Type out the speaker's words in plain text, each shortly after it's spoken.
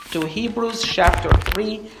to Hebrews chapter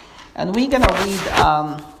 3. And we're going to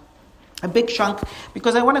read a big chunk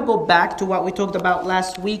because I want to go back to what we talked about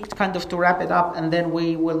last week, kind of to wrap it up, and then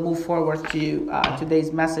we will move forward to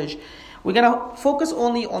today's message. We're going to focus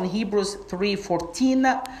only on Hebrews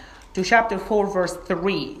 3:14 to chapter 4, verse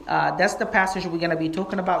 3. That's the passage we're going to be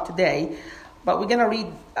talking about today. But we're going to read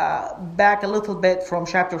back a little bit from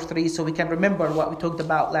chapter 3 so we can remember what we talked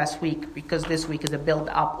about last week, because this week is a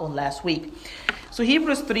build-up on last week. So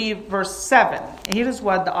Hebrews 3, verse 7. Here is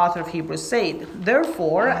what the author of Hebrews said.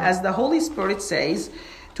 Therefore, as the Holy Spirit says,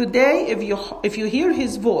 today if you hear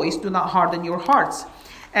his voice, do not harden your hearts,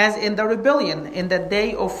 as in the rebellion, in the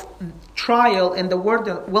day of trial in the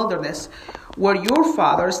wilderness, where your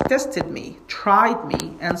fathers tested me, tried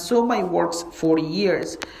me, and saw my works 40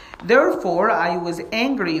 years. Therefore I was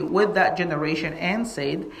angry with that generation and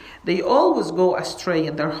said, they always go astray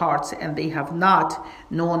in their hearts, and they have not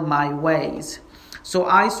known my ways. So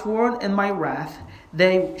I swore in my wrath,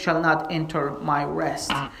 they shall not enter my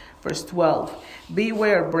rest. Verse 12.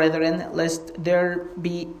 Beware, brethren, lest there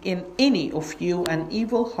be in any of you an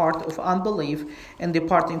evil heart of unbelief in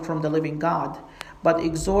departing from the living God. But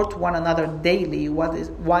exhort one another daily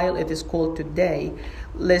while it is called today,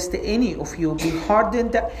 lest any of you be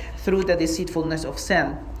hardened through the deceitfulness of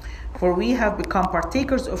sin. For we have become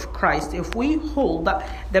partakers of Christ if we hold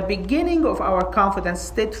the beginning of our confidence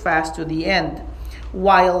steadfast to the end.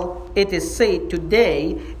 While it is said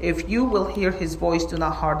today, if you will hear his voice, do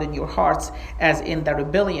not harden your hearts, as in the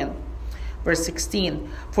rebellion. Verse 16.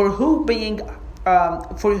 For who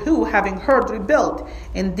having heard rebelled?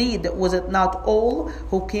 Indeed, was it not all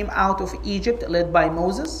who came out of Egypt led by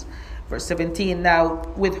Moses? Verse 17. Now,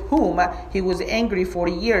 with whom he was angry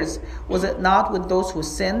 40 years, was it not with those who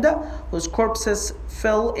sinned, whose corpses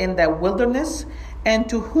fell in the wilderness? And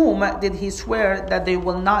to whom did he swear that they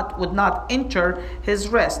would not enter his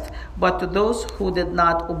rest, but to those who did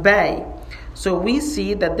not obey? So we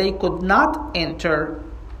see that they could not enter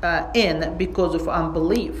in because of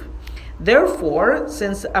unbelief. Therefore,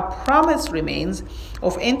 since a promise remains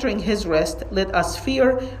of entering his rest, let us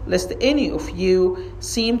fear lest any of you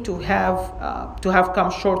seem to have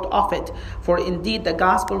come short of it. For indeed the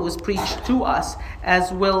gospel was preached to us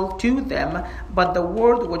as well to them, but the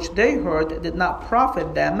word which they heard did not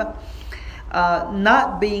profit them,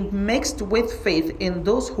 not being mixed with faith in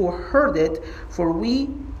those who heard it. For we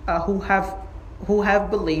who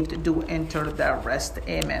have believed do enter the rest.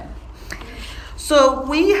 Amen. So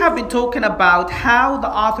we have been talking about how the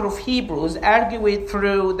author of Hebrews argued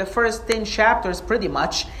through the first 10 chapters pretty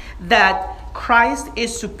much that Christ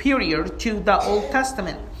is superior to the Old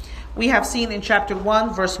Testament. We have seen in chapter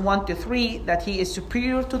 1, verse 1 to 3, that he is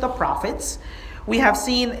superior to the prophets. We have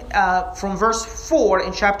seen from verse 4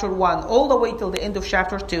 in chapter 1 all the way till the end of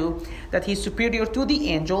chapter 2 that he's superior to the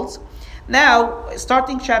angels. Now,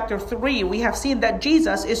 starting chapter 3, we have seen that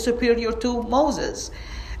Jesus is superior to Moses.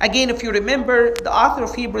 Again, if you remember, the author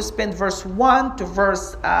of Hebrews spent verse 1 to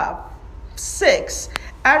verse 6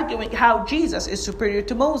 arguing how Jesus is superior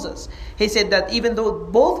to Moses. He said that even though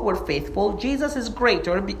both were faithful, Jesus is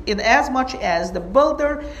greater in as much as the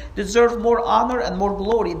builder deserved more honor and more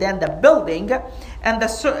glory than the building,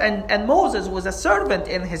 and Moses was a servant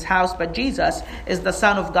in his house, but Jesus is the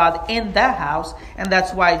Son of God in the house, and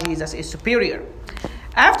that's why Jesus is superior.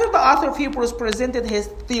 After the author of Hebrews presented his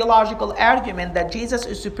theological argument that Jesus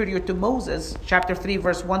is superior to Moses, chapter 3,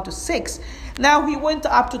 verse 1 to 6, now he went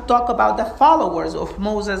up to talk about the followers of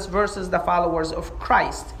Moses versus the followers of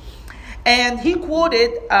Christ. And he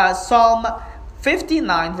quoted Psalm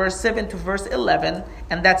 59, verse 7 to verse 11,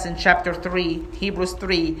 and that's in chapter 3, Hebrews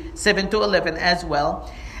 3, 7 to 11 as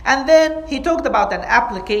well. And then he talked about an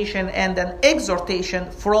application and an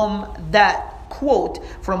exhortation from that quote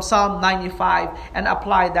from Psalm 95 and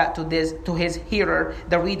apply that to his hearer,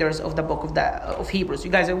 the readers of the book of Hebrews. You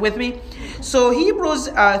guys are with me? So Hebrews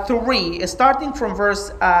 3 is starting from verse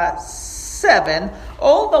 7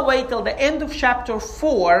 all the way till the end of chapter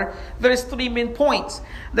 4. There is 3 main points.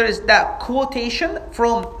 There is that quotation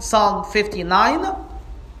from Psalm 59.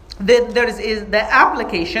 Then there is the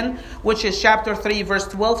application, which is chapter 3, verse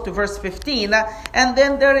 12 to verse 15. And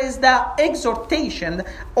then there is the exhortation,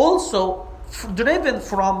 also driven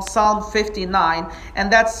from Psalm 59,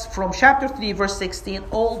 and that's from chapter 3, verse 16,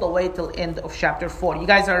 all the way till end of chapter 4. You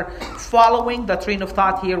guys are following the train of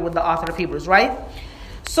thought here with the author of Hebrews, right?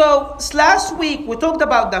 So last week we talked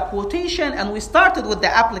about the quotation, and we started with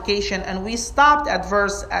the application, and we stopped at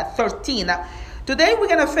verse 13. Today we're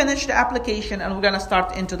going to finish the application, and we're going to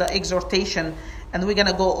start into the exhortation, and we're going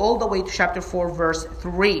to go all the way to chapter 4, verse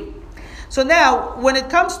 3. So now, when it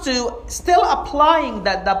comes to still applying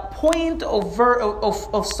the point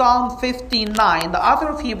of Psalm 59, the author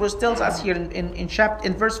of Hebrews tells us here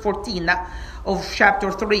in verse 14 of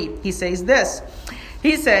chapter 3, he says this.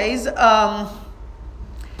 He says,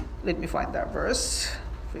 let me find that verse,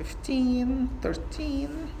 15,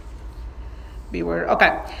 13, beware,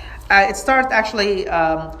 okay. It starts actually,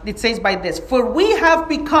 it says by this, for we have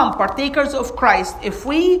become partakers of Christ if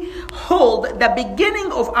we hold the beginning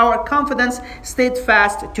of our confidence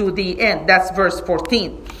steadfast to the end. That's verse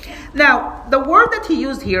 14. Now, the word that he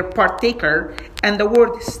used here, partaker, and the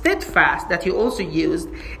word steadfast that he also used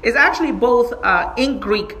is actually both in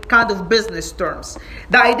Greek kind of business terms.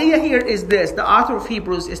 The idea here is this. The author of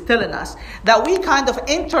Hebrews is telling us that we kind of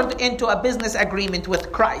entered into a business agreement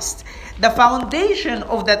with Christ. The foundation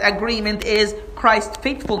of that agreement is Christ's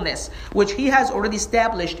faithfulness, which he has already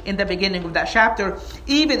established in the beginning of that chapter.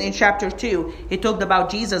 Even in chapter 2, he talked about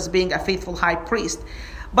Jesus being a faithful high priest.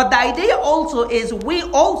 But the idea also is we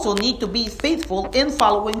also need to be faithful in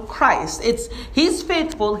following Christ. He's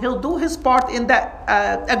faithful, he'll do his part in that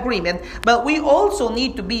agreement, but we also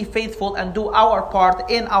need to be faithful and do our part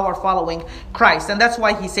in our following Christ. And that's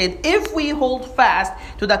why he said, if we hold fast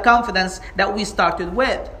to the confidence that we started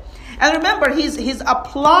with. And remember, he's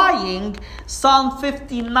applying Psalm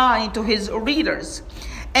 59 to his readers.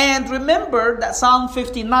 And remember that Psalm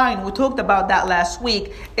 59, we talked about that last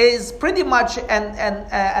week, is pretty much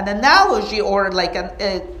an analogy or like an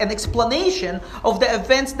explanation of the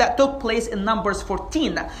events that took place in Numbers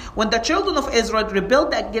 14, when the children of Israel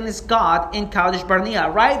rebelled against God in Kadesh Barnea,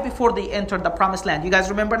 right before they entered the promised land. You guys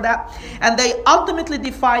remember that? And they ultimately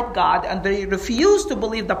defied God, and they refused to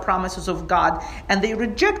believe the promises of God, and they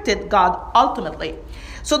rejected God ultimately.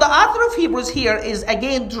 So the author of Hebrews here is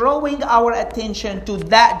again drawing our attention to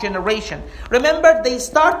that generation. Remember, they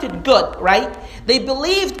started good, right? They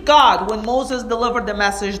believed God when Moses delivered the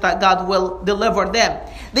message that God will deliver them.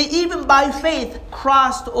 They even by faith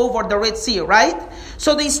crossed over the Red Sea, right?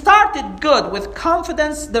 So they started good with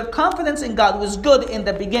confidence. Their confidence in God was good in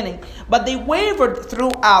the beginning, but they wavered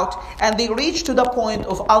throughout and they reached to the point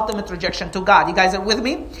of ultimate rejection to God. You guys are with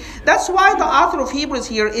me? That's why the author of Hebrews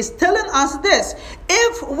here is telling us this.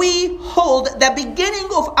 If we hold the beginning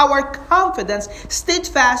of our confidence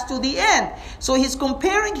steadfast to the end. So he's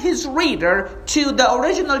comparing his reader to the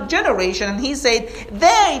original generation, and he said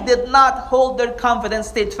they did not hold their confidence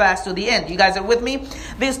steadfast to the end. You guys are with me?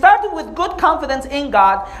 They started with good confidence in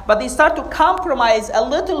God, but they start to compromise a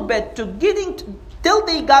little bit to till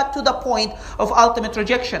they got to the point of ultimate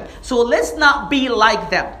rejection. So let's not be like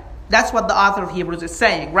them. That's what the author of Hebrews is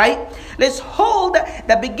saying, right? Let's hold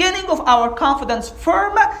the beginning of our confidence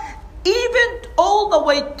firm, even all the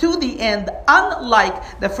way to the end,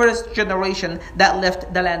 unlike the first generation that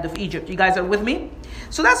left the land of Egypt. You guys are with me?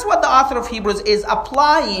 So that's what the author of Hebrews is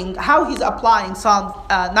applying, how he's applying Psalm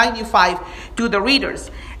 95 to the readers.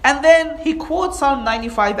 And then he quotes Psalm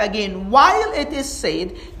 95 again. While it is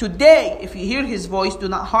said, today, if you hear his voice, do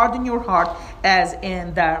not harden your heart as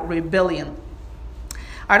in the rebellion.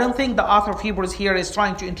 I don't think the author of Hebrews here is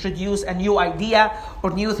trying to introduce a new idea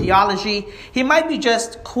or new theology. He might be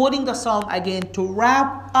just quoting the psalm again to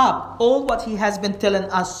wrap up all what he has been telling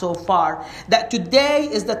us so far. That today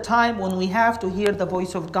is the time when we have to hear the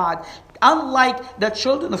voice of God. Unlike the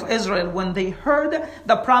children of Israel, when they heard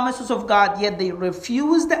the promises of God, yet they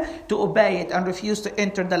refused to obey it and refused to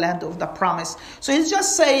enter the land of the promise. So he's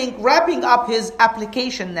just saying, wrapping up his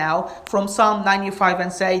application now from Psalm 95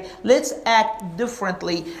 and say, let's act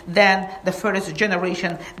differently than the first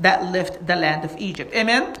generation that left the land of Egypt.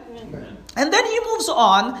 Amen? Amen. And then he moves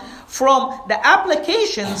on from the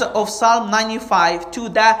applications of Psalm 95 to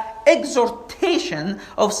the exhortation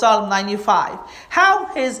of Psalm 95. How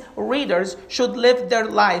his readers should live their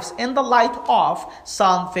lives in the light of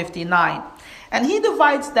Psalm 59. And he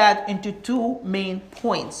divides that into two main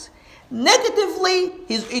points. Negatively,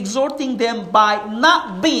 he's exhorting them by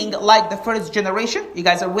not being like the first generation. You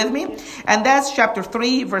guys are with me? And that's chapter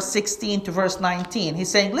 3, verse 16 to verse 19. He's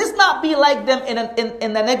saying, let's not be like them in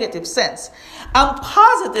a negative sense. And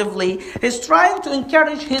positively, he's trying to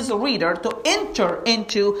encourage his reader to enter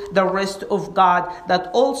into the rest of God that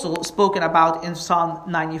also spoken about in Psalm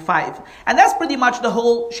 95. And that's pretty much the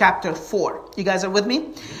whole chapter 4. You guys are with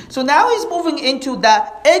me? So now he's moving into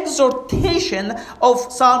the exhortation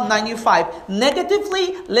of Psalm 95.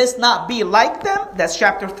 Negatively, let's not be like them. That's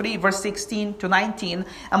chapter 3, verse 16 to 19.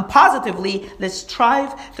 And positively, let's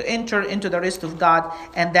strive to enter into the rest of God.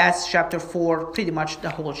 And that's chapter 4, pretty much the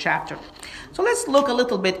whole chapter. So let's look a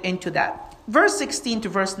little bit into that. Verse 16 to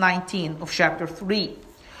verse 19 of chapter 3.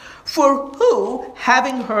 For who,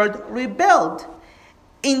 having heard, rebelled?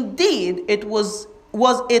 Indeed, was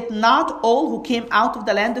it not all who came out of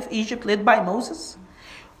the land of Egypt led by Moses?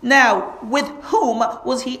 Now, with whom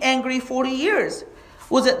was he angry 40 years?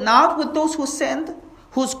 Was it not with those who sinned,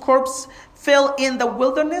 whose corpse fell in the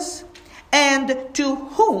wilderness? And to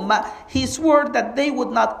whom he swore that they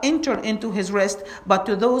would not enter into his rest, but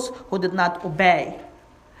to those who did not obey.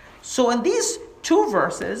 So in these two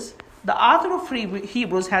verses, the author of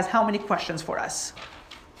Hebrews has how many questions for us?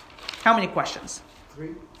 How many questions?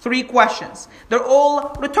 Three questions. They're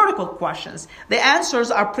all rhetorical questions. The answers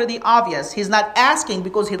are pretty obvious. He's not asking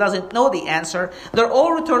because he doesn't know the answer. They're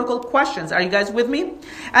all rhetorical questions. Are you guys with me?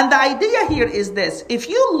 And the idea here is this. If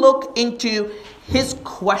you look into his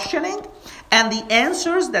questioning and the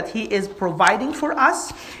answers that he is providing for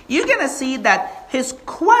us, you're going to see that his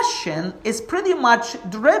question is pretty much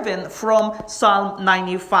driven from Psalm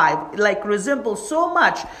 95. Like resembles so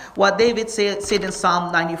much what David said in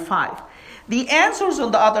Psalm 95. The answers,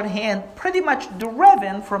 on the other hand, pretty much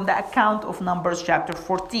driven from the account of Numbers chapter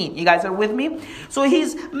 14. You guys are with me? So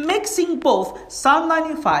he's mixing both Psalm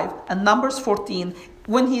 95 and Numbers 14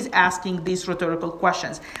 when he's asking these rhetorical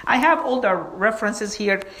questions. I have all the references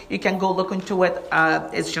here. You can go look into it.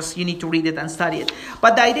 It's just you need to read it and study it.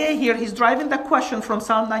 But the idea here, he's driving the question from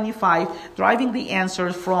Psalm 95, driving the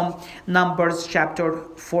answers from Numbers chapter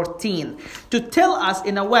 14, to tell us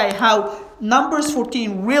in a way how Numbers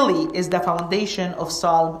 14 really is the foundation of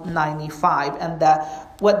Psalm 95. And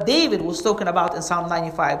what David was talking about in Psalm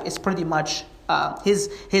 95 is pretty much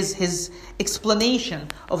his explanation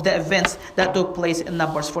of the events that took place in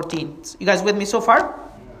Numbers 14. You guys with me so far?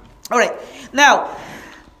 All right. Now,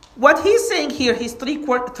 what he's saying here, he's three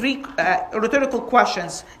rhetorical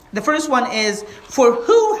questions. The first one is, for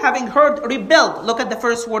who, having heard, rebelled? Look at the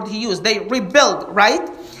first word he used. They rebelled, right?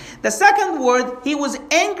 The second word, he was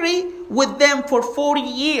angry with them for 40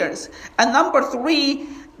 years. And number 3,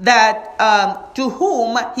 that to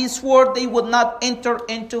whom he swore they would not enter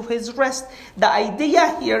into his rest. The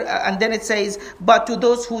idea here, and then it says, but to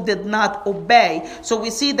those who did not obey. So we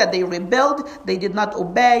see that they rebelled, they did not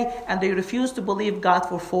obey, and they refused to believe God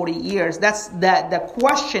for 40 years. That's the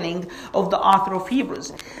questioning of the author of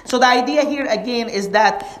Hebrews. So the idea here again is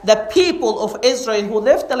that the people of Israel who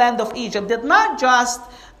left the land of Egypt did not just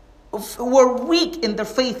were weak in their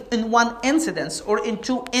faith in one incident or in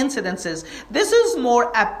two incidences. This is more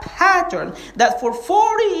a pattern that for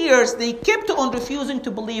 40 years they kept on refusing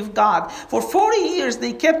to believe God. For 40 years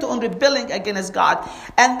they kept on rebelling against God.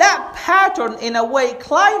 And that pattern in a way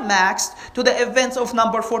climaxed to the events of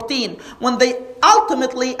number 14, when they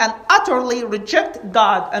ultimately and utterly reject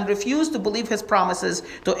God and refuse to believe His promises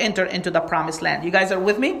to enter into the promised land. You guys are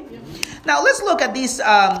with me? Yeah. Now let's look at these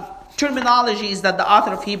terminologies that the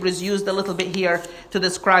author of Hebrews used a little bit here to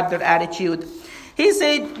describe their attitude. He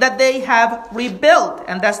said that they have rebelled,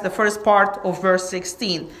 and that's the first part of verse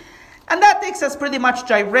 16. And that takes us pretty much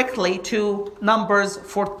directly to Numbers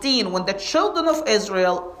 14, when the children of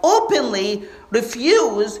Israel openly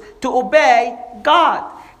refused to obey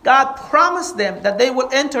God. God promised them that they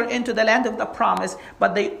would enter into the land of the promise,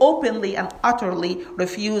 but they openly and utterly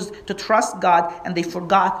refused to trust God, and they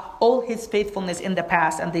forgot all His faithfulness in the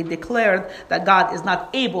past, and they declared that God is not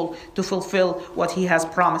able to fulfill what He has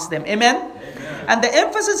promised them. Amen? Amen. And the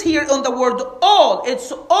emphasis here on the word all,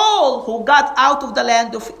 it's all who got out of the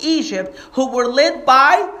land of Egypt, who were led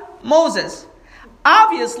by Moses.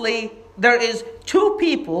 Obviously, there is two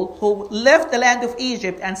people who left the land of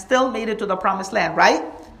Egypt and still made it to the promised land, right?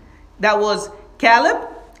 That was Caleb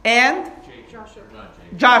and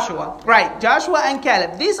Joshua. Right, Joshua and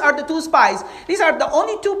Caleb. These are the two spies. These are the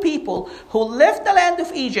only two people who left the land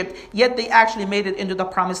of Egypt, yet they actually made it into the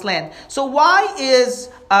promised land. So why is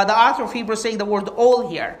the author of Hebrews saying the word all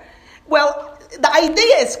here? Well, the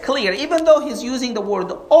idea is clear, even though he's using the word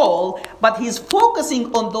all, but he's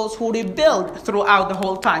focusing on those who rebelled throughout the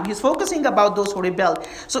whole time. He's focusing about those who rebelled.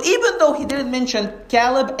 So even though he didn't mention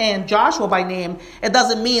Caleb and Joshua by name, it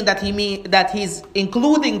doesn't mean that he's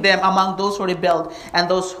including them among those who rebelled and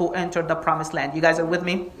those who entered the promised land. You guys are with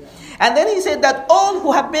me? Yeah. And then he said that all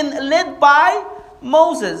who have been led by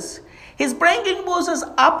Moses. He's bringing Moses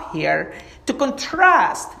up here to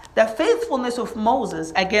contrast the faithfulness of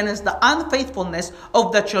Moses against the unfaithfulness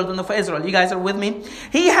of the children of Israel. You guys are with me?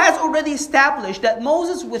 He has already established that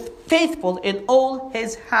Moses was faithful in all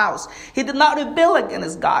his house. He did not rebel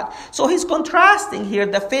against God. So he's contrasting here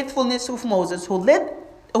the faithfulness of Moses, who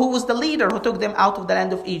was the leader who took them out of the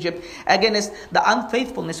land of Egypt, against the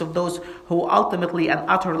unfaithfulness of those who ultimately and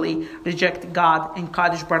utterly reject God in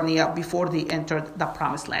Kadesh Barnea before they entered the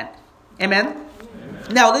promised land. Amen?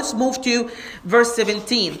 Now let's move to verse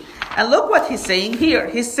 17. And look what he's saying here.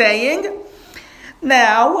 He's saying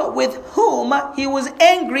Now, with whom he was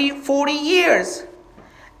angry 40 years.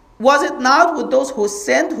 Was it not with those who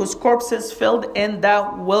sinned, whose corpses filled in the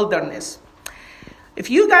wilderness? If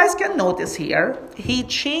you guys can notice here, he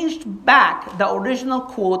changed back the original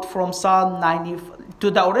quote from Psalm 90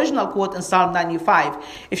 to the original quote in Psalm 95.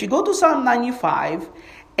 If you go to Psalm 95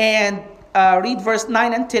 and read verse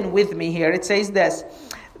 9 and 10 with me here, it says this.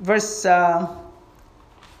 Verse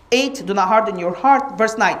 8, do not harden your heart.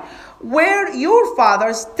 Verse 9, where your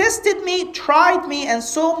fathers tested me, tried me, and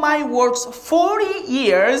saw my works 40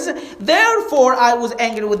 years, therefore I was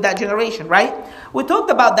angry with that generation, right? We talked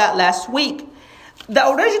about that last week. The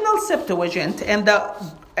original Septuagint and the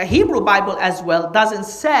Hebrew Bible as well doesn't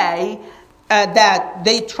say that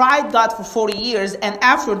they tried God for 40 years and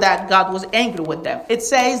after that God was angry with them. It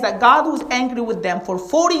says that God was angry with them for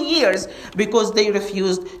 40 years because they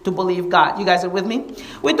refused to believe God. You guys are with me?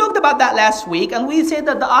 We talked about that last week and we said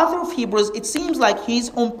that the author of Hebrews, it seems like he's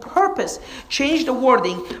on purpose changed the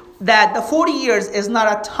wording that the 40 years is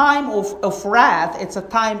not a time of wrath, it's a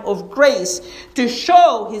time of grace to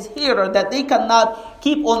show his hearer that they cannot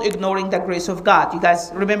keep on ignoring the grace of God. You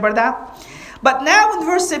guys remember that? But now in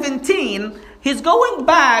verse 17, he's going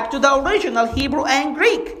back to the original Hebrew and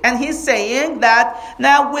Greek. And he's saying that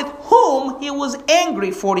now with whom he was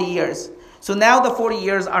angry 40 years. So now the 40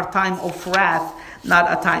 years are time of wrath,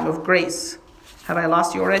 not a time of grace. Have I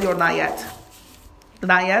lost you already or not yet?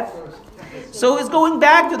 Not yet? So he's going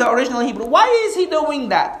back to the original Hebrew. Why is he doing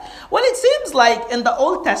that? Well, it seems like in the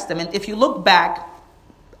Old Testament, if you look back,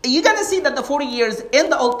 you're going to see that the 40 years in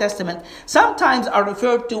the Old Testament sometimes are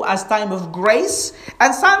referred to as time of grace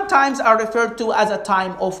and sometimes are referred to as a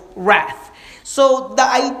time of wrath. So the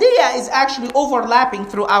idea is actually overlapping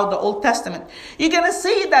throughout the Old Testament. You're going to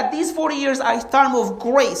see that these 40 years are a time of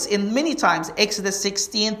grace in many times. Exodus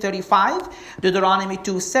 16:35, Deuteronomy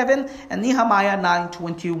 2:7, and Nehemiah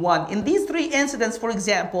 9:21. In these three incidents, for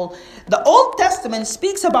example, the Old Testament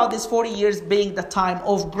speaks about these 40 years being the time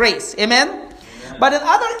of grace. Amen? But in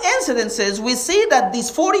other incidences, we see that these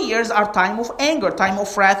 40 years are time of anger, time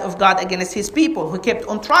of wrath of God against his people who kept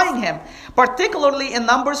on trying him. Particularly in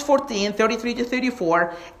Numbers 14, 33 to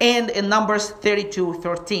 34, and in Numbers 32,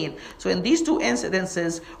 13. So in these two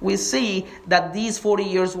incidences, we see that these 40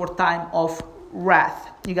 years were time of wrath.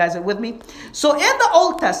 You guys are with me? So in the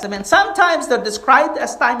Old Testament, sometimes they're described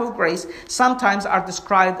as time of grace, sometimes are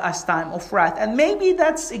described as time of wrath. And maybe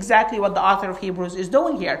that's exactly what the author of Hebrews is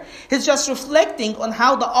doing here. He's just reflecting on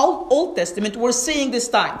how the Old Testament were seeing this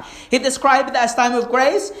time. He described it as time of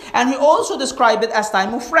grace, and he also described it as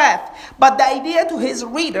time of wrath. But the idea to his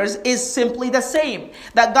readers is simply the same.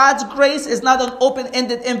 That God's grace is not an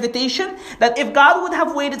open-ended invitation. That if God would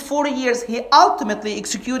have waited 40 years, he ultimately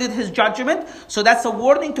executed his judgment. So that's a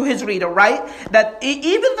warning to his reader, right? That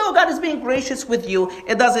even though God is being gracious with you,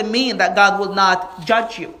 it doesn't mean that God will not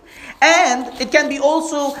judge you. And it can be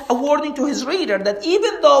also a warning to his reader that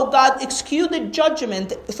even though God executed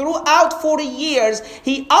judgment throughout 40 years,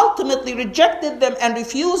 he ultimately rejected them and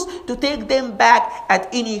refused to take them back at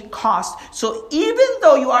any cost. So even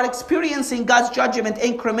though you are experiencing God's judgment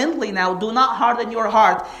incrementally now, do not harden your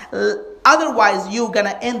heart. Otherwise, you're going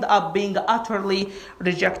to end up being utterly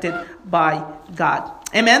rejected by God.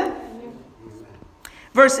 Amen?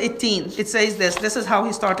 Verse 18, it says this. This is how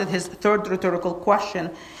he started his third rhetorical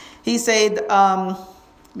question. He said, let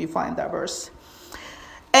me find that verse.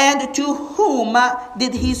 And to whom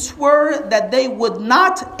did he swear that they would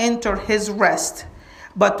not enter his rest,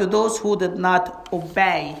 but to those who did not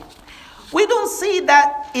obey? We don't see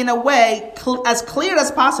that in a way as clear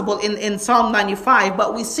as possible in Psalm 95,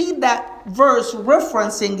 but we see that verse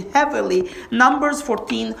referencing heavily Numbers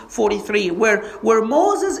 14:43, where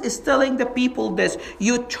Moses is telling the people this: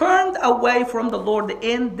 you turned away from the Lord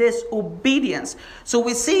in disobedience. So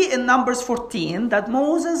we see in Numbers 14 that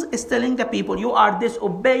Moses is telling the people, you are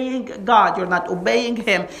disobeying God, you're not obeying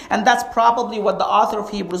him. And that's probably what the author of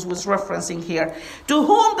Hebrews was referencing here. To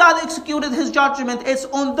whom God executed his judgment is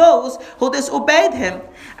on those who disobeyed him.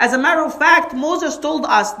 As a matter of fact, Moses told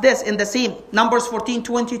us this in the same Numbers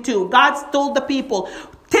 14:22. God told the people,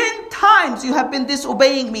 10 times you have been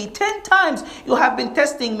disobeying me. 10 times you have been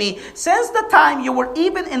testing me. Since the time you were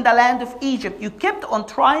even in the land of Egypt, you kept on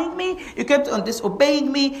trying me. You kept on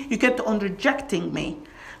disobeying me. You kept on rejecting me.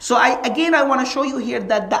 So I want to show you here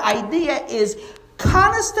that the idea is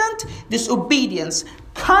constant disobedience,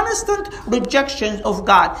 constant rejection of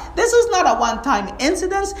God. This is not a one-time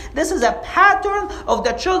incident. This is a pattern of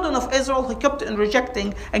the children of Israel who kept on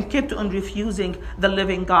rejecting and kept on refusing the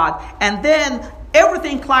living God. And then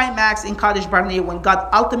Everything climaxed in Kadesh Barnea when God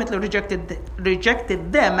ultimately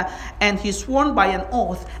rejected them, and he swore by an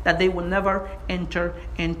oath that they will never enter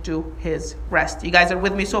into his rest. You guys are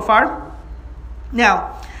with me so far?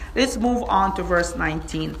 Now, let's move on to verse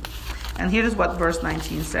 19. And here is what verse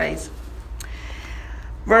 19 says.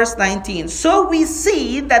 Verse 19. So we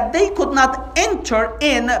see that they could not enter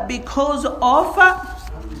in because of...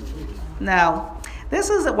 Now, this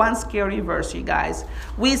is one scary verse, you guys.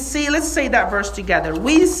 We see, let's say that verse together.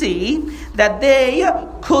 We see that they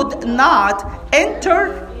could not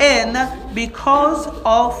enter in because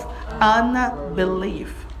of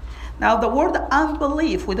unbelief. Now, the word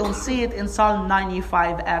unbelief, we don't see it in Psalm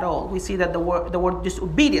 95 at all. We see that the word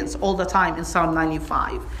disobedience all the time in Psalm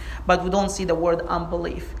 95. But we don't see the word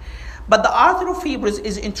unbelief. But the author of Hebrews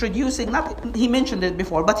is introducing, he mentioned it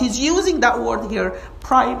before, but he's using that word here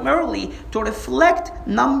primarily to reflect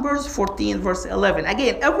Numbers 14 verse 11.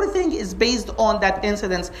 Again, everything is based on that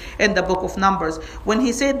incident in the book of Numbers. When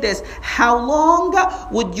he said this, how long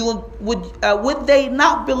would they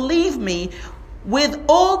not believe me with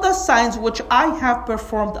all the signs which I have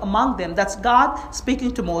performed among them? That's God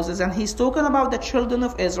speaking to Moses, and he's talking about the children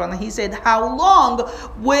of Israel, and he said, how long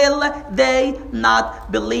will they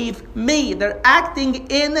not believe me? They're acting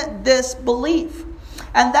in disbelief.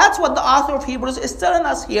 And that's what the author of Hebrews is telling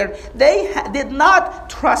us here. They did not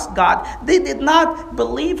trust God. They did not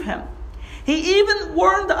believe him. He even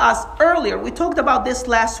warned us earlier. We talked about this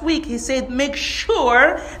last week. He said, make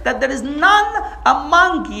sure that there is none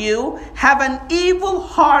among you have an evil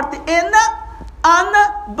heart in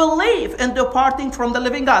unbelief in departing from the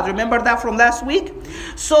living God. Remember that from last week?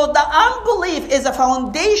 So the unbelief is a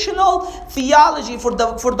foundational theology for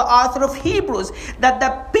the author of Hebrews, that the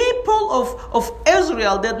people of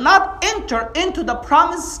Israel did not enter into the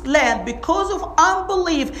promised land because of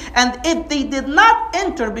unbelief. And if they did not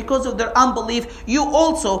enter because of their unbelief, you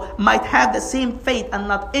also might have the same fate and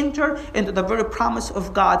not enter into the very promise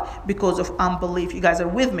of God because of unbelief. You guys are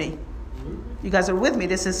with me? You guys are with me?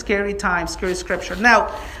 This is scary time, scary scripture.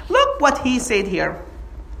 Now, look what he said here.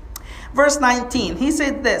 Verse 19, he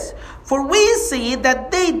said this, for we see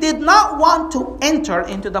that they did not want to enter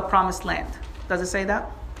into the promised land. Does it say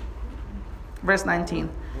that? Verse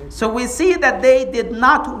 19. So we see that they did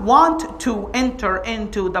not want to enter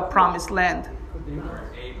into the promised land.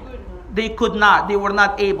 They could not. They were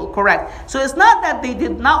not able. Correct. So it's not that they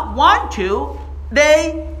did not want to.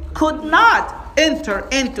 They could not enter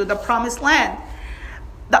into the promised land.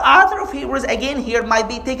 The author of Hebrews again here might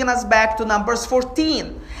be taking us back to Numbers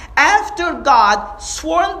 14. After God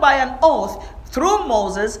sworn by an oath through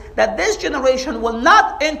Moses that this generation will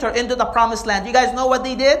not enter into the promised land. You guys know what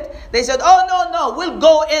they did? They said, oh, no, we'll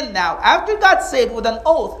go in now. After God said with an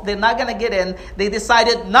oath they're not going to get in, they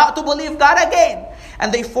decided not to believe God again.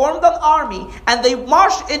 And they formed an army and they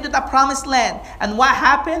marched into the promised land. And what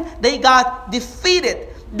happened? They got defeated.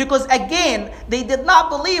 Because again, they did not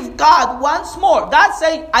believe God once more. God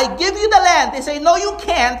said, I give you the land. They say, no, you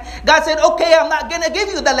can't. God said, okay, I'm not going to give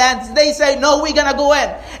you the land. They say, no, we're going to go in.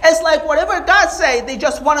 It's like whatever God said, they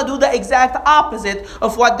just want to do the exact opposite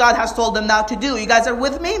of what God has told them now to do. You guys are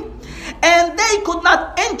with me? And they could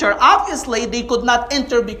not enter. Obviously, they could not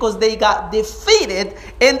enter because they got defeated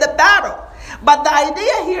in the battle. But the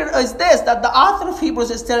idea here is this, that the author of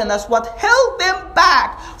Hebrews is telling us what held them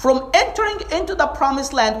back from entering into the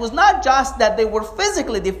promised land was not just that they were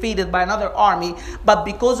physically defeated by another army, but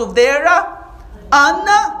because of their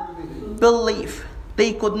unbelief.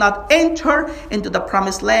 They could not enter into the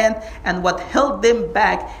promised land, and what held them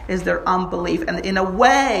back is their unbelief. And in a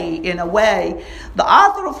way, the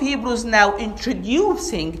author of Hebrews now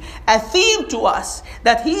introducing a theme to us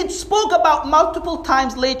that he spoke about multiple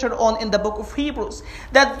times later on in the book of Hebrews.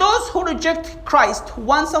 That those who reject Christ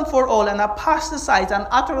once and for all and apostatize and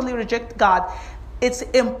utterly reject God, it's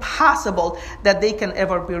impossible that they can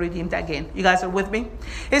ever be redeemed again. You guys are with me?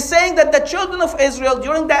 He's saying that the children of Israel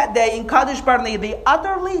during that day in Kadesh Barnea, they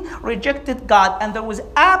utterly rejected God, and there was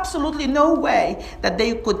absolutely no way that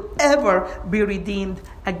they could ever be redeemed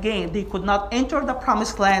again. They could not enter the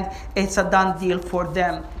promised land. It's a done deal for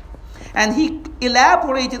them. And he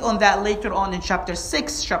elaborated on that later on in chapter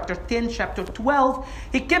 6, chapter 10, chapter 12.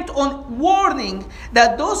 He kept on warning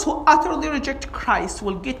that those who utterly reject Christ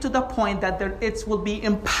will get to the point that it will be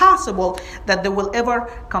impossible that they will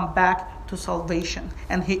ever come back to salvation.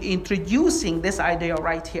 And he introducing this idea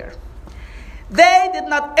right here. They did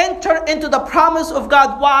not enter into the promise of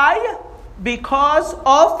God. Why? Because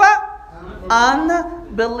of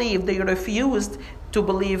unbelief. They refused to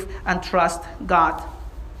believe and trust God.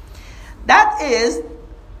 That is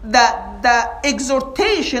the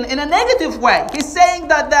exhortation in a negative way. He's saying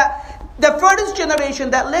that the first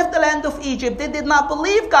generation that left the land of Egypt, they did not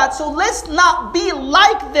believe God. So let's not be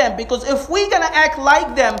like them, because if we're going to act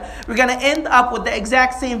like them, we're going to end up with the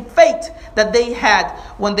exact same fate that they had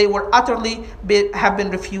when they were utterly have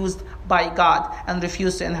been refused by God and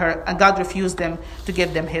God refused them to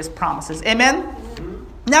give them his promises. Amen? Mm-hmm.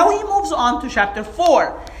 Now he moves on to chapter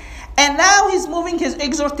 4. And now he's moving his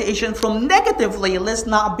exhortation from negatively, let's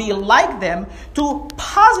not be like them, to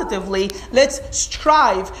positively, let's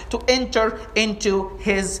strive to enter into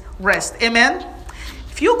his rest. Amen?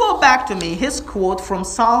 If you go back to me, his quote from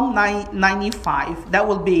Psalm 95, that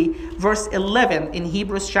will be verse 11 in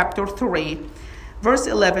Hebrews chapter 3. Verse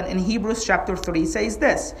 11 in Hebrews chapter 3 says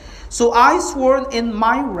this: So I swore in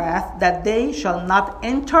my wrath that they shall not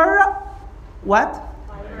enter, what?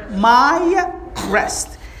 My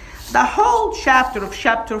rest. The whole chapter of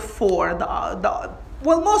chapter 4,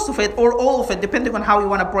 most of it or all of it, depending on how you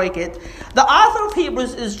want to break it, the author of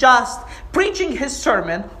Hebrews is just preaching his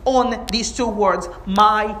sermon on these two words,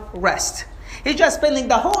 my rest. He's just spending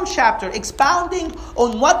the whole chapter expounding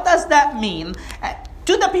on what does that mean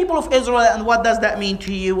to the people of Israel and what does that mean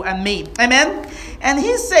to you and me. Amen? And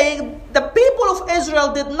he's saying the people of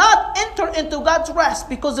Israel did not enter into God's rest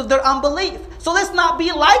because of their unbelief. So let's not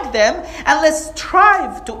be like them, and let's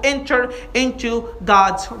strive to enter into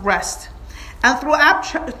God's rest. And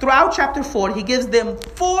throughout chapter 4, he gives them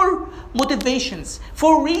 4 motivations,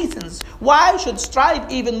 4 reasons why I should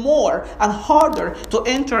strive even more and harder to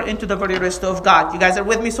enter into the very rest of God. You guys are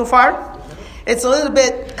with me so far? It's a little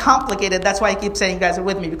bit complicated. That's why I keep saying you guys are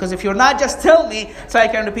with me. Because if you're not, just tell me so I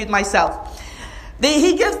can repeat myself.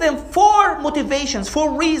 He gives them 4 motivations,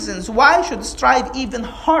 4 reasons why I should strive even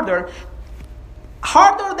harder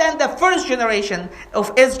than the first generation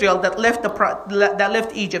of Israel that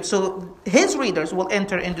left Egypt, so his readers will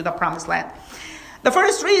enter into the promised land. The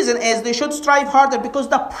first reason is they should strive harder because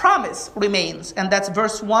the promise remains, and that's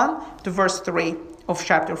verse 1 to verse 3 of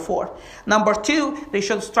chapter 4. Number 2, they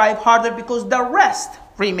should strive harder because the rest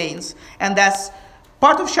remains, and that's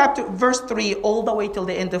part of verse 3 all the way till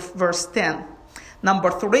the end of verse 10.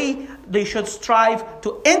 Number 3, they should strive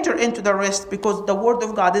to enter into the rest because the word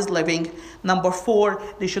of God is living. Number 4,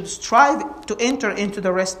 they should strive to enter into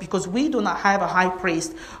the rest because we do not have a high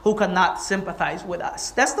priest who cannot sympathize with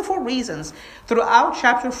us. That's the 4 reasons. Throughout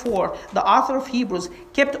chapter 4, the author of Hebrews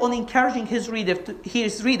kept on encouraging his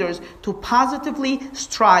readers to positively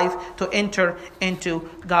strive to enter into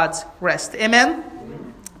God's rest. Amen?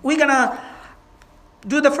 We're going to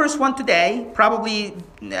do the first one today, probably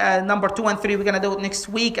number 2 and 3. We're going to do it next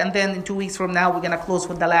week, and then in 2 weeks from now, we're going to close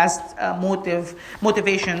with the last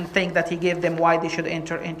motivation thing that he gave them why they should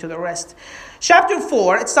enter into the rest. Chapter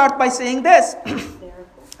 4, it starts by saying this: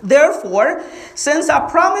 Therefore, since a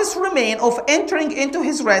promise remains of entering into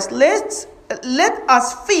his rest, let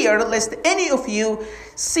us fear lest any of you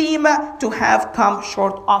seem to have come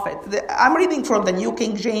short of it. I'm reading from the New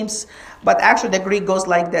King James, but actually the Greek goes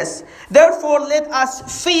like this: Therefore, let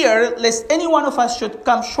us fear lest any one of us should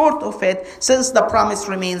come short of it, since the promise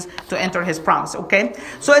remains to enter his promise. Okay?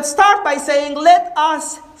 So it starts by saying, let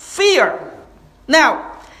us fear.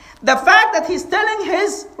 Now, the fact that he's telling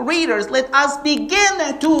his readers, let us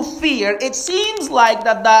begin to fear, it seems like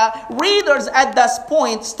that the readers at this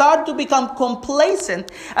point start to become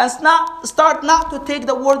complacent and start not to take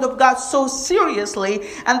the word of God so seriously,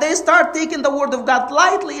 and they start taking the word of God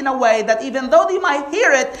lightly in a way that even though they might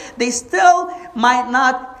hear it, they still might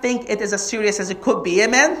not think it is as serious as it could be.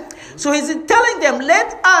 Amen? So he's telling them,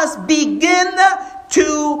 let us begin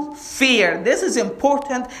to fear. This is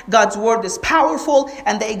important. God's word is powerful,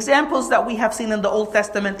 and the examples that we have seen in the Old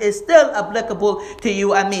Testament is still applicable to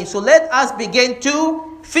you and me. So let us begin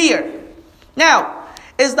to fear. Now,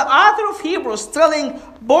 is the author of Hebrews telling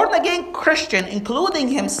born-again Christian, including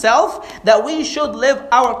himself, that we should live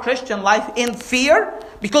our Christian life in fear?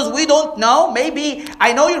 Because we don't know. Maybe,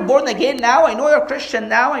 I know you're born again now. I know you're a Christian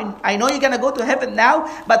now. I know you're going to go to heaven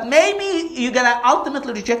now. But maybe you're going to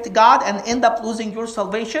ultimately reject God and end up losing your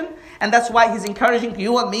salvation. And that's why he's encouraging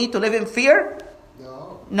you and me to live in fear?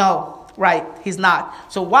 No. Right. He's not.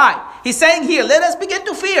 So why? He's saying here, let us begin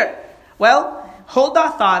to fear. Well, hold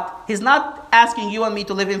that thought. He's not asking you and me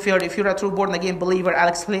to live in fear. If you're a true born again believer, I'll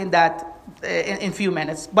explain that in a few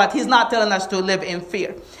minutes. But he's not telling us to live in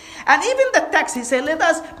fear. And even the text, he said, let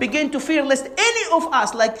us begin to fear lest any of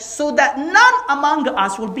us, so that none among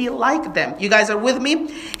us will be like them. You guys are with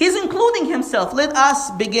me? He's including himself. Let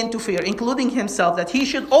us begin to fear, including himself, that he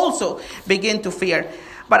should also begin to fear.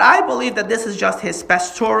 But I believe that this is just his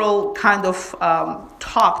pastoral kind of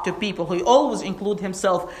talk to people. He always include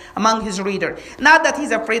himself among his reader. Not that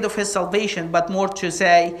he's afraid of his salvation, but more to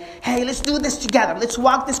say, hey, let's do this together. Let's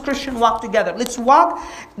walk this Christian walk together. Let's walk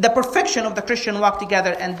the perfection of the Christian walk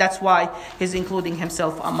together. And that's why he's including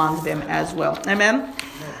himself among them as well. Amen?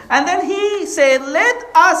 And then he said, let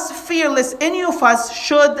us fearless, any of us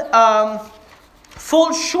should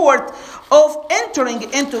fall short of entering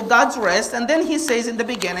into God's rest. And then he says in the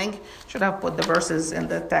beginning, should have put the verses in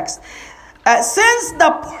the text, since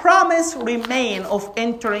the promise remain of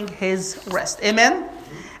entering his rest. Amen?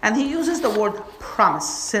 And he uses the word promise,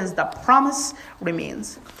 since the promise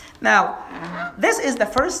remains. Now, this is the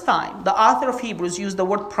first time the author of Hebrews used the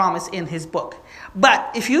word promise in his book.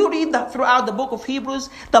 But if you read throughout the book of Hebrews,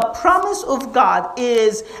 the promise of God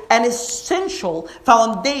is an essential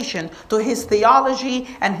foundation to his theology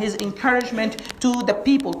and his encouragement to the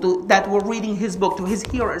people that were reading his book, to his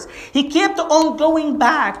hearers. He kept on going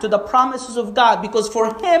back to the promises of God because for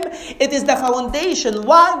him, it is the foundation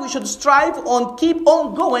why we should strive on, keep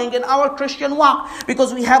on going in our Christian walk,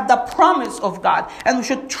 because we have the promise of God and we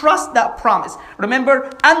should trust that promise.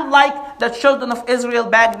 Remember, unlike the children of Israel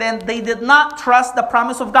back then, they did not trust the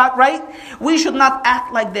promise of God, right? We should not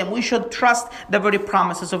act like them. We should trust the very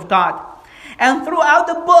promises of God. And throughout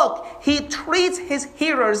the book, he treats his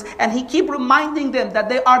hearers and he keeps reminding them that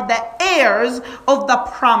they are the heirs of the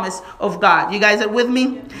promise of God. You guys are with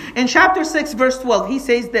me? In chapter 6, verse 12, he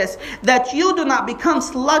says this, that you do not become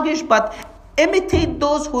sluggish, but imitate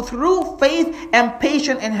those who through faith and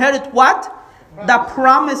patience inherit what? The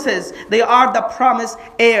promises. They are the promise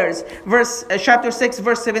heirs. Chapter 6,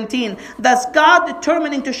 verse 17. Thus God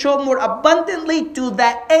determining to show more abundantly to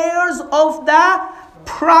the heirs of the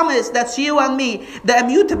promise, that's you and me, the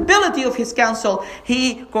immutability of his counsel,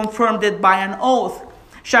 he confirmed it by an oath.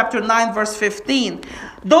 Chapter 9, verse 15.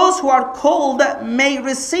 Those who are called may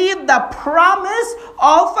receive the promise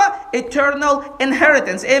of eternal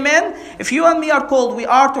inheritance. Amen? If you and me are called, we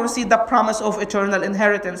are to receive the promise of eternal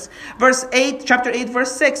inheritance. Chapter 8,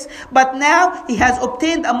 verse 6. But now he has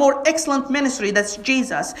obtained a more excellent ministry, that's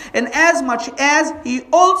Jesus. And as much as he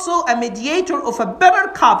also a mediator of a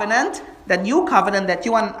better covenant, the new covenant that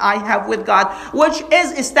you and I have with God, which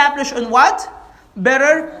is established in what?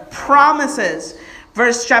 Better promises.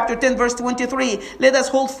 Chapter 10, verse 23. Let us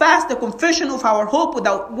hold fast the confession of our hope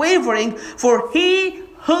without wavering, for he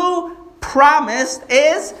who promised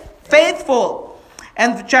is faithful.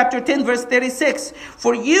 And chapter 10, verse 36.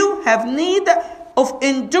 For you have need of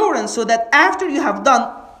endurance, so that after you have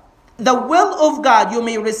done the will of God, you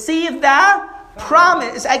may receive the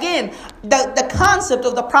promise. Again, the concept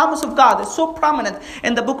of the promise of God is so prominent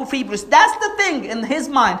in the book of Hebrews. That's the thing in his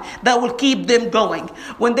mind that will keep them going.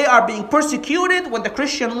 When they are being persecuted, when the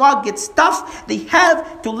Christian walk gets tough, they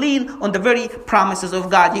have to lean on the very promises of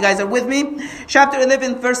God. You guys are with me? Chapter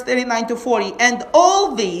 11, verse 39 to 40. And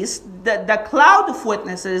all these, the cloud of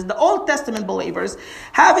witnesses, the Old Testament believers,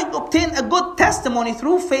 having obtained a good testimony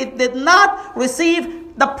through faith, did not receive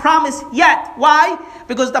the promise yet. Why?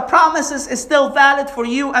 Because the promises is still valid for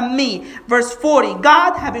you and me. Verse 40,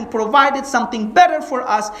 God having provided something better for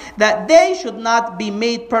us, that they should not be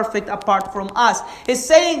made perfect apart from us. He's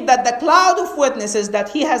saying that the cloud of witnesses that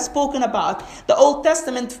he has spoken about, the Old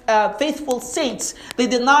Testament faithful saints, they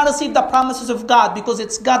did not receive the promises of God because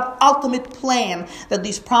it's God's ultimate plan that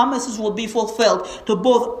these promises will be fulfilled to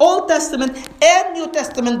both Old Testament and New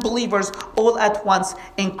Testament believers all at once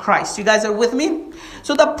in Christ. You guys are with me?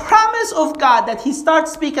 So the promise of God that he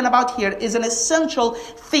starts speaking about here is an essential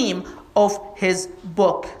theme of his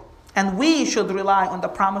book. And we should rely on the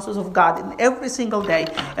promises of God in every single day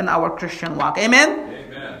in our Christian walk. Amen?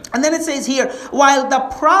 Amen. And then it says here, while the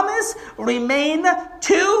promise remain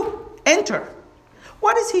to enter.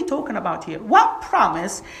 What is he talking about here? What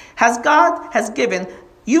promise has God has given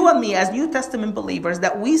you and me as New Testament believers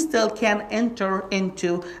that we still can enter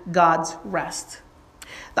into God's rest?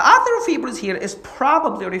 The author of Hebrews here is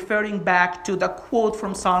probably referring back to the quote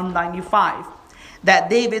from Psalm 95 that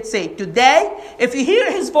David said, today, if you hear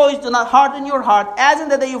his voice, do not harden your heart, as in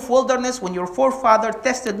the day of wilderness when your forefather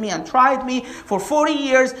tested me and tried me for 40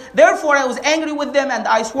 years. Therefore, I was angry with them and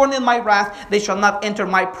I swore in my wrath, they shall not enter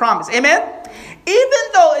my promise. Amen? Even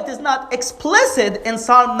though it is not explicit in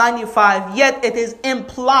Psalm 95, yet it is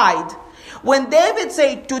implied. When David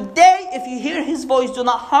said, today, if you hear his voice, do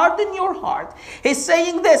not harden your heart. He's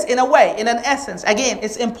saying this in a way, in an essence. Again,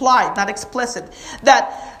 it's implied, not explicit.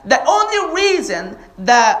 That the only reason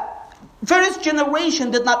that first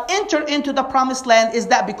generation did not enter into the promised land is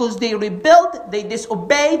that because they rebelled, they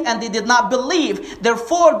disobeyed, and they did not believe.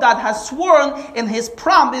 Therefore, God has sworn in his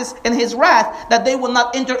promise, in his wrath, that they will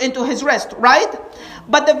not enter into his rest, right?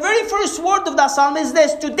 But the very first word of that psalm is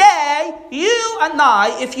this: today, you and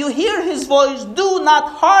I, if you hear his voice, do not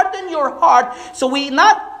harden your heart, so we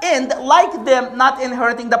not end like them, not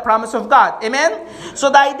inheriting the promise of God. Amen? So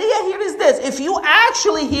the idea here is this: if you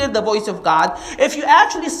actually hear the voice of God, if you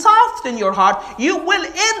actually soften your heart, you will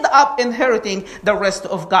end up inheriting the rest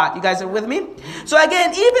of God. You guys are with me? So again,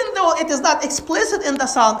 even though it is not explicit in the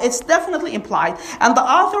psalm, it's definitely implied. And the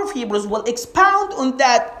author of Hebrews will expound on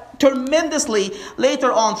that tremendously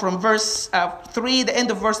later on from verse 3, the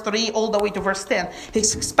end of verse 3, all the way to verse 10.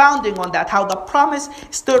 He's expounding on that, how the promise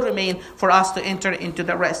still remains for us to enter into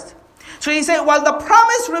the rest. So he said, while the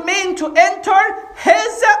promise remained to enter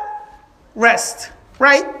his rest,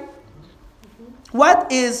 right?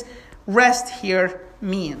 What is rest here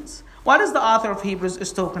means? What is the author of Hebrews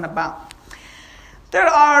is talking about? There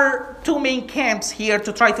are two main camps here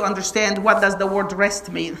to try to understand what does the word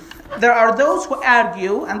rest mean. There are those who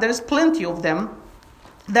argue, and there is plenty of them,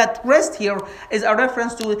 that rest here is a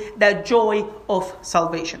reference to the joy of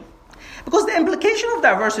salvation. Because the implication of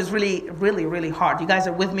that verse is really, really, really hard. You guys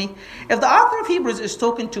are with me? If the author of Hebrews is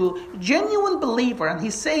talking to genuine believer and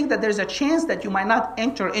he's saying that there's a chance that you might not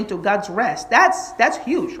enter into God's rest, that's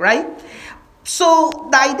huge, right? So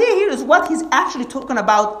the idea here is what he's actually talking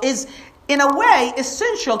about is, in a way,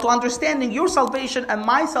 essential to understanding your salvation and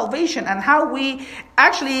my salvation, and how we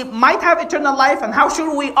actually might have eternal life, and how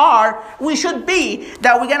sure we should be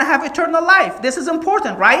that we're going to have eternal life. This is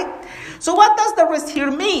important, right? So what does the rest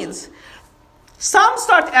here means? Some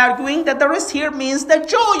start arguing that the rest here means the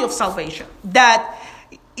joy of salvation. That,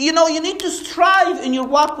 you need to strive in your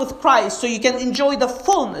walk with Christ so you can enjoy the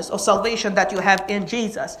fullness of salvation that you have in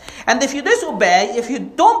Jesus. And if you disobey, if you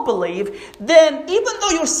don't believe, then even though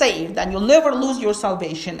you're saved and you'll never lose your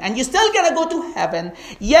salvation and you're still going to go to heaven,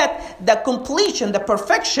 yet the completion, the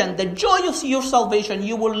perfection, the joy of your salvation,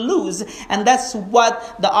 you will lose. And that's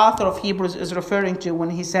what the author of Hebrews is referring to when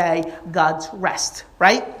he say God's rest,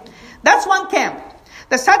 right? That's one camp.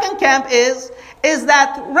 The second camp is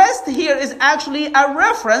that rest here is actually a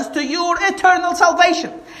reference to your eternal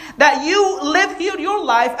salvation. That you live here your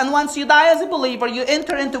life, and once you die as a believer, you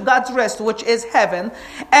enter into God's rest, which is heaven.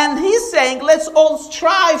 And he's saying, let's all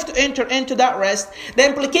strive to enter into that rest. The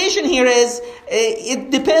implication here is, it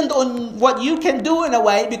depends on what you can do in a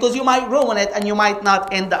way, because you might ruin it and you might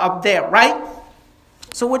not end up there, right?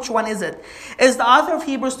 So which one is it? Is the author of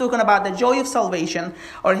Hebrews talking about the joy of salvation,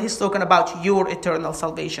 or he's talking about your eternal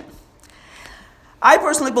salvation? I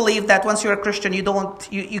personally believe that once you're a Christian, you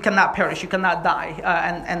cannot perish, you cannot die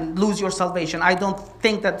and lose your salvation. I don't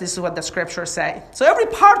think that this is what the scriptures say. So every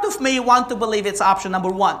part of me want to believe it's option number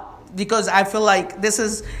one, because I feel like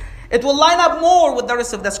it will line up more with the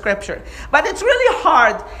rest of the scripture. But it's really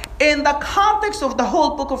hard in the context of the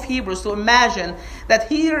whole book of Hebrews to imagine that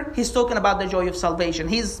here he's talking about the joy of salvation.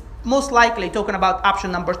 He's most likely talking about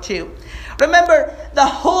option number 2. Remember, the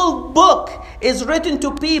whole book is written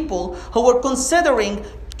to people who were considering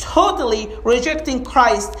totally rejecting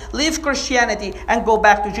Christ, leave Christianity, and go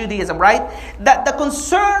back to Judaism, right? That the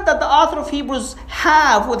concern that the author of Hebrews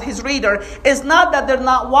have with his reader is not that they're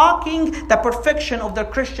not walking the perfection of their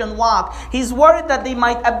Christian walk. He's worried that they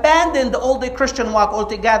might abandon the old Christian walk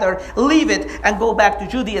altogether, leave it, and go back to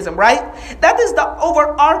Judaism, right? That is the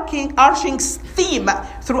overarching theme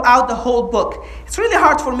throughout the whole book. It's really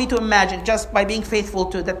hard for me to imagine, just by being faithful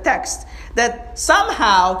to the text, that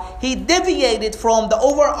somehow he deviated from the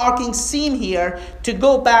overarching theme here to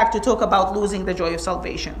go back to talk about losing the joy of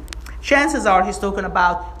salvation. Chances are he's talking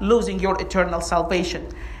about losing your eternal salvation.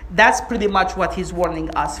 That's pretty much what he's warning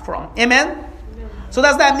us from. Amen? So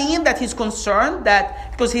does that mean that he's concerned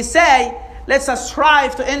that, because he say, let's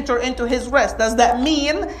strive to enter into his rest, does that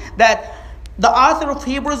mean that the author of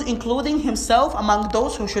Hebrews, including himself among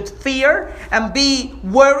those who should fear and be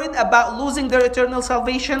worried about losing their eternal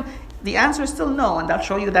salvation? The answer is still no, and I'll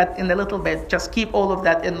show you that in a little bit. Just keep all of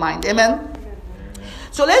that in mind. Amen?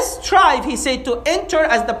 So let's strive, he said, to enter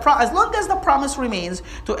as long as the promise remains,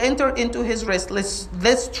 to enter into his rest. Let's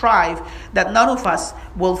strive that none of us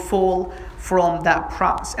will fall from that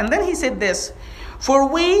promise. And then he said this: for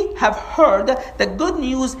we have heard the good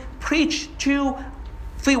news preached to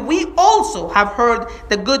we also have heard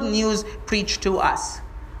the good news preached to us.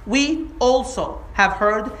 We also have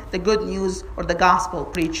heard the good news or the gospel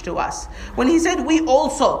preached to us. When he said we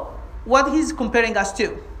also, what he's comparing us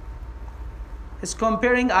to? He's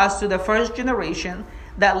comparing us to the first generation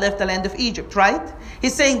that left the land of Egypt, right?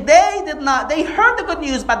 He's saying they heard the good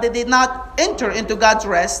news, but they did not enter into God's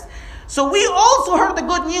rest. So we also heard the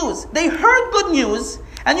good news. They heard good news,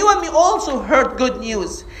 and you and me also heard good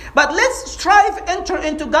news. But let's strive enter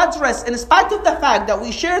into God's rest in spite of the fact that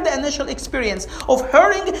we shared the initial experience of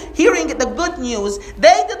hearing the good news.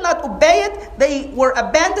 They did not obey it. They were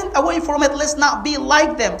abandoned away from it. Let's not be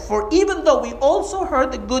like them. For even though we also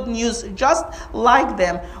heard the good news just like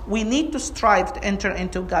them, we need to strive to enter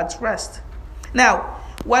into God's rest. Now,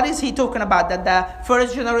 what is he talking about? That the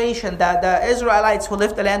first generation, that the Israelites who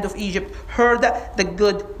left the land of Egypt heard the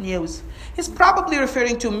good news. He's probably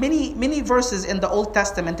referring to many verses in the Old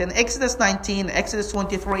Testament, in Exodus 19, Exodus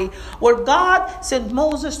 23, where God sent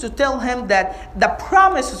Moses to tell him that the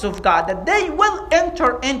promises of God, that they will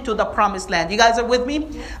enter into the promised land. You guys are with me?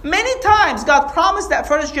 Many times God promised that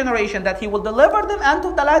first generation that He will deliver them out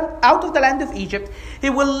of the land of Egypt. He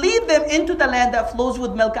will lead them into the land that flows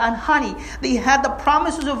with milk and honey. They had the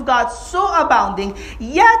promises of God so abounding,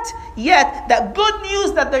 yet that good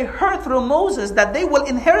news that they heard through Moses, that they will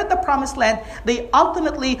inherit the promised land, they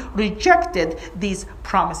ultimately rejected these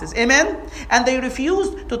promises. Amen? And they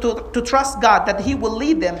refused to trust God that He will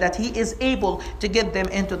lead them, that He is able to get them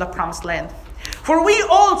into the promised land. For we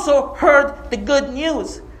also heard the good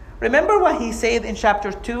news. Remember what He said in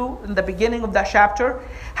chapter 2, in the beginning of that chapter?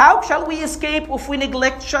 How shall we escape if we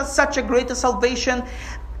neglect such a great salvation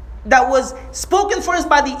that was spoken first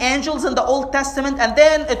by the angels in the Old Testament, and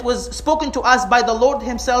then it was spoken to us by the Lord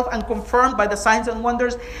Himself and confirmed by the signs and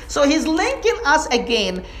wonders? So He's linking us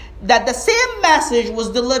again that the same message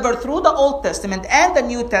was delivered through the Old Testament and the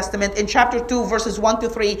New Testament in chapter 2, verses 1 to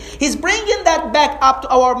 3. He's bringing that back up to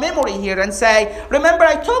our memory here and say, remember,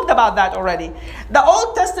 I talked about that already. The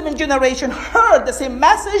Old Testament generation heard the same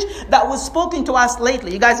message that was spoken to us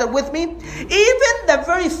lately. You guys are with me? Even the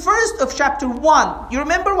very first of chapter 1, you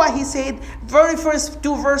remember what he said? Very first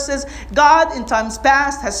 2 verses, God in times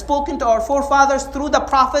past has spoken to our forefathers through the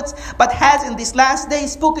prophets, but has in these last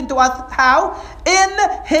days spoken to us how?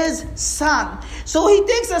 In His Son. So He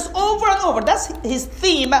takes us over and over. That's His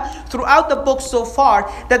theme throughout the book so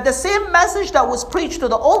far, that the same message that was preached to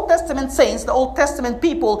the Old Testament saints, the Old Testament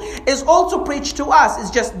people, is also preached to us.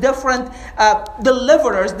 It's just different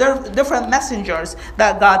deliverers, different messengers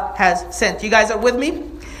that God has sent. You guys are with me?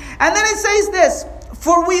 And then it says this,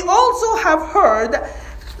 for we also have heard,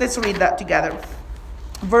 let's read that together.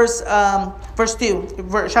 Verse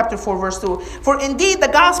 2, chapter 4, verse 2. For indeed the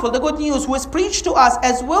gospel, the good news, was preached to us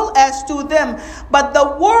as well as to them. But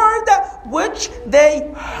the word which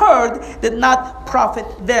they heard did not profit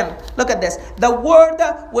them. Look at this. The word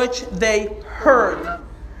which they heard.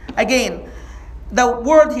 Again, the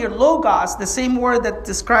word here, logos, the same word that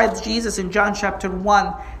describes Jesus in John chapter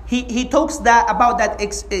 1. He talks about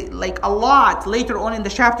that like a lot later on in the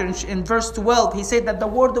chapter. In verse 12, he said that the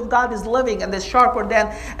word of God is living and is sharper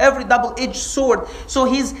than every double-edged sword. So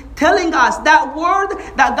he's telling us that word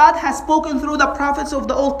that God has spoken through the prophets of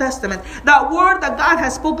the Old Testament, that word that God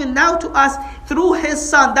has spoken now to us through His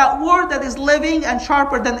Son, that word that is living and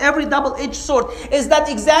sharper than every double-edged sword, is that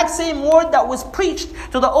exact same word that was preached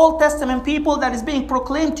to the Old Testament people that is being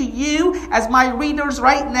proclaimed to you as my readers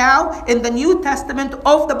right now in the New Testament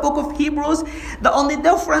of the book of Hebrews. The only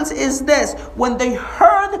difference is this: when they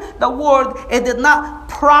heard the word, it did not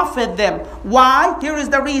profit them. Why? Here is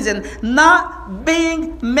the reason: not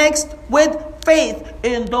being mixed with faith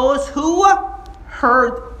in those who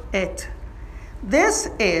heard it. This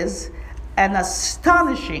is an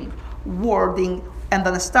astonishing wording and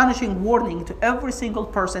an astonishing warning to every single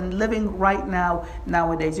person living right now,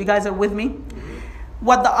 nowadays. You guys are with me?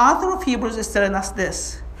 What the author of Hebrews is telling us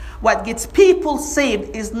this: what gets people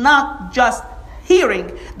saved is not just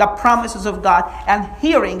hearing the promises of God and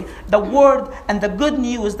hearing the word and the good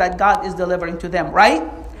news that God is delivering to them, right?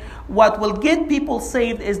 What will get people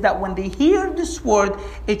saved is that when they hear this word,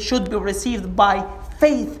 it should be received by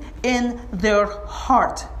faith in their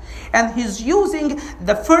heart. And he's using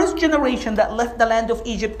the first generation that left the land of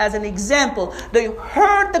Egypt as an example. They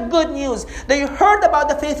heard the good news. They heard about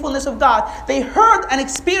the faithfulness of God. They heard and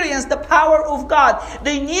experienced the power of God.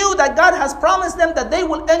 They knew that God has promised them that they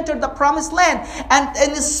will enter the promised land. And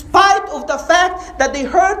in spite of the fact that they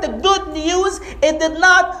heard the good news, it did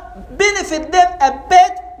not benefit them a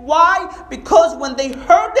bit. Why? Because when they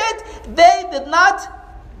heard it, they did not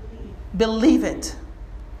believe it.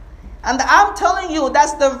 And I'm telling you,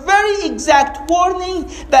 that's the very exact warning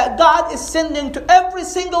that God is sending to every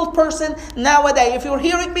single person nowadays. If you're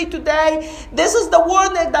hearing me today, this is the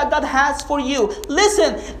warning that God has for you.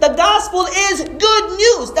 Listen, the gospel is good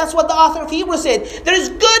news. That's what the author of Hebrews said. There is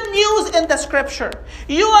good news in the scripture.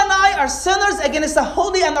 You and I are sinners against the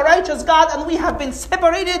holy and the righteous God, and we have been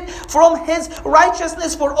separated from His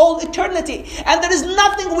righteousness for all eternity. And there is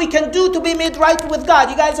nothing we can do to be made right with God.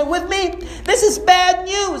 You guys are with me? This is bad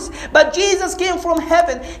news. But Jesus came from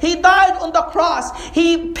heaven. He died on the cross.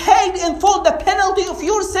 He paid in full the penalty of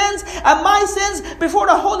your sins and my sins before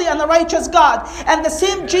the holy and the righteous God. And the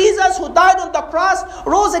same Jesus who died on the cross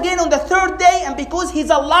rose again on the third day. And because He's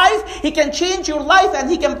alive, He can change your life and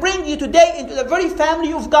He can bring you today into the very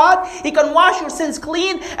family of God. He can wash your sins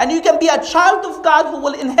clean and you can be a child of God who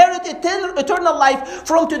will inherit eternal life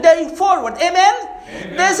from today forward. Amen?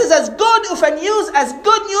 Amen. This is as good of a news as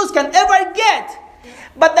good news can ever get.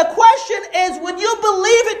 But the question is, would you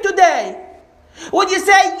believe it today? Would you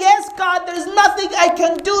say, yes, God, there's nothing I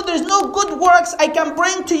can do. There's no good works I can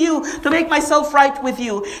bring to you to make myself right with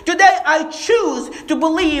you. Today, I choose to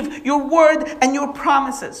believe your word and your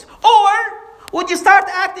promises. Or would you start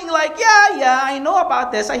acting like, yeah, I know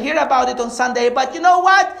about this. I hear about it on Sunday. But you know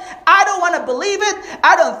what? I don't want to believe it.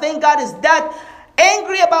 I don't think God is that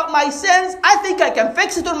angry about my sins. I think I can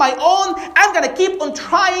fix it on my own. I'm going to keep on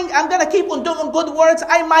trying. I'm going to keep on doing good works.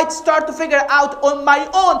 I might start to figure it out on my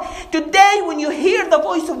own. Today, when you hear the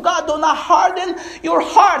voice of God, do not harden your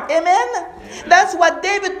heart. Amen? That's what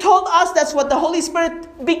David told us. That's what the Holy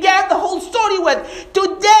Spirit began the whole story with.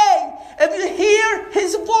 Today, if you hear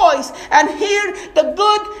His voice and hear the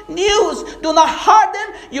good news, do not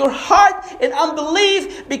harden your heart in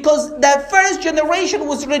unbelief, because that first generation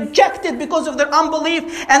was rejected because of their unbelief.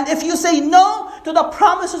 And if you say no to the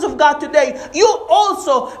promises of God today, you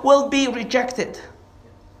also will be rejected.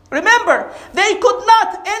 Remember, they could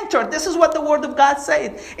not enter. This is what the Word of God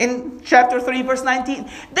said in chapter 3, verse 19.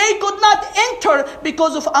 They could not enter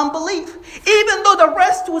because of unbelief. Even though the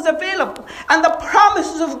rest was available and the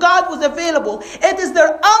promises of God was available, it is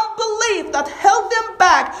their unbelief that held them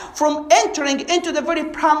back from entering into the very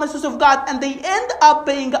promises of God. And they end up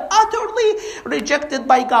being utterly rejected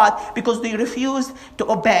by God because they refused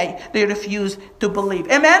to obey. They refused to believe.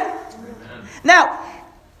 Amen? Amen. Now,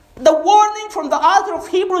 the warning from the author of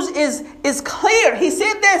Hebrews is clear. He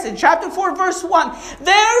said this in chapter 4, verse 1.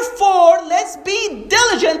 Therefore, let's be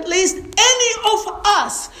diligent, lest any of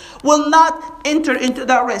us will not enter into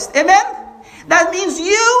that rest. Amen? That means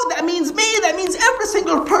you, that means me, that means every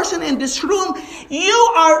single person in this room.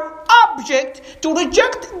 You are object to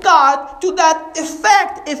reject God to that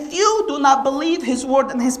effect if you do not believe His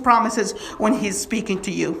word and His promises when He's speaking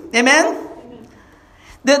to you. Amen?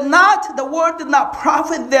 The word did not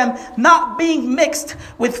profit them, not being mixed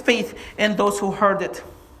with faith in those who heard it.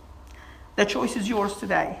 The choice is yours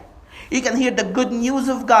today. You can hear the good news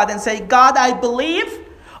of God and say, God, I believe.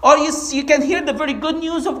 Or you can hear the very good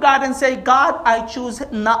news of God and say, God, I choose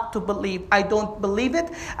not to believe. I don't believe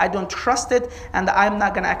it. I don't trust it. And I'm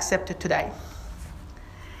not going to accept it today.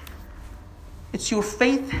 It's your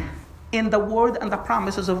faith in the word and the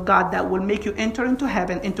promises of God that will make you enter into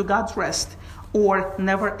heaven, into God's rest, or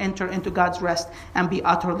never enter into God's rest and be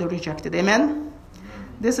utterly rejected. Amen? Amen.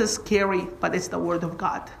 This is scary, but it's the word of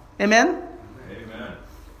God. Amen? Amen.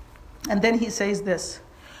 And then he says this.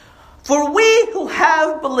 For we who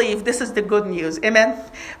have believed, this is the good news. Amen?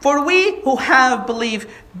 For we who have believed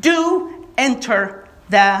do enter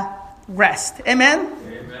the rest. Amen?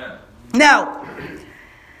 Amen. Now,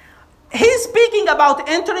 he's speaking about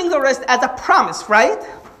entering the rest as a promise, right?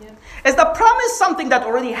 Is the promise something that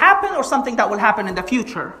already happened or something that will happen in the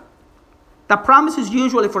future? The promise is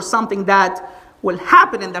usually for something that will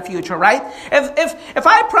happen in the future, right? If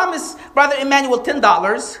I promise Brother Emmanuel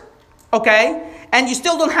 $10, okay, and you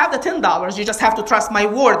still don't have the $10, you just have to trust my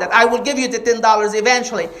word that I will give you the $10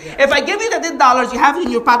 eventually. Yeah. If I give you the $10, you have it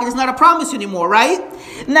in your pocket, it's not a promise anymore, right?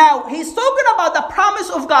 Now, he's talking about the promise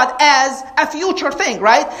of God as a future thing,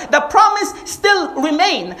 right? The promise still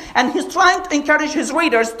remains, and he's trying to encourage his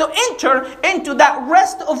readers to enter into that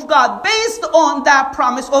rest of God based on that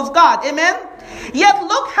promise of God. Amen? Yet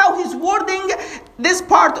look how he's wording this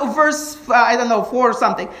part of verse, 4 or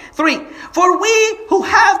something. 3. For we who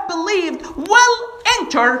have believed will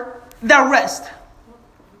enter the rest.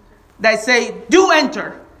 They say, do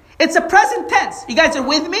enter. It's a present tense. You guys are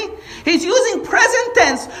with me? He's using present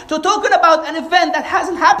tense to talking about an event that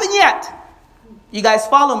hasn't happened yet. You guys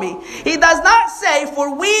follow me? He does not say,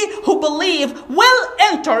 for we who believe will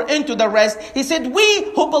enter into the rest. He said,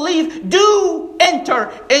 we who believe do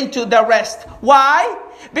enter into the rest. Why?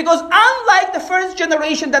 Because unlike the first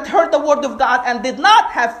generation that heard the word of God and did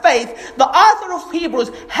not have faith, the author of Hebrews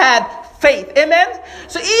had faith. Amen?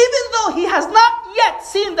 So even though he has not yet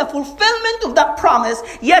seen the fulfillment of that promise,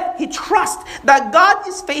 yet he trusts that God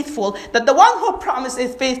is faithful, that the one who promised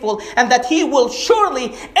is faithful, and that he will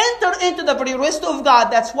surely enter into the very rest of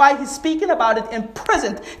God. That's why he's speaking about it in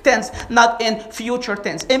present tense, not in future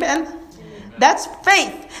tense. Amen? That's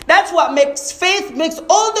faith. That's what makes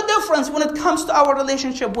all the difference when it comes to our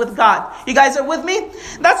relationship with God. You guys are with me?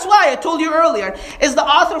 That's why I told you earlier, is the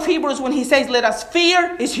author of Hebrews, when he says, let us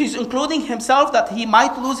fear, is he's including himself that he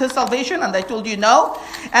might lose his salvation? And I told you no.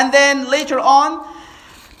 And then later on,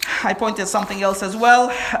 I pointed something else as well.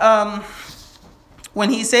 When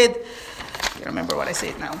he said, I can't remember what I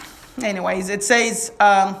said now. Anyways, it says,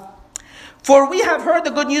 for we have heard the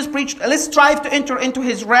good news preached. Let's strive to enter into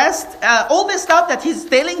his rest. All this stuff that he's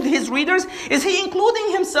telling his readers, is he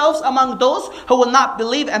including himself among those who will not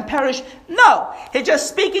believe and perish? No. He's just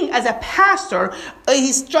speaking as a pastor.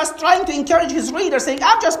 He's just trying to encourage his readers, saying,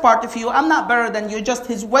 I'm just part of you. I'm not better than you. Just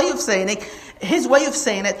his way of saying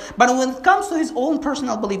it. But when it comes to his own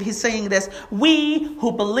personal belief, he's saying this: we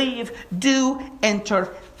who believe do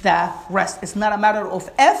enter the rest. It's not a matter of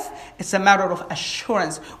if, it's a matter of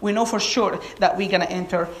assurance. We know for sure that we're going to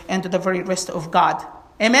enter into the very rest of God.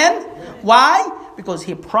 Amen? Why? Because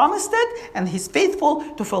he promised it and he's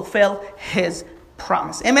faithful to fulfill his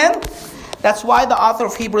promise. Amen? That's why the author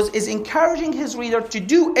of Hebrews is encouraging his reader to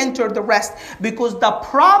do enter the rest, because the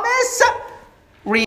promise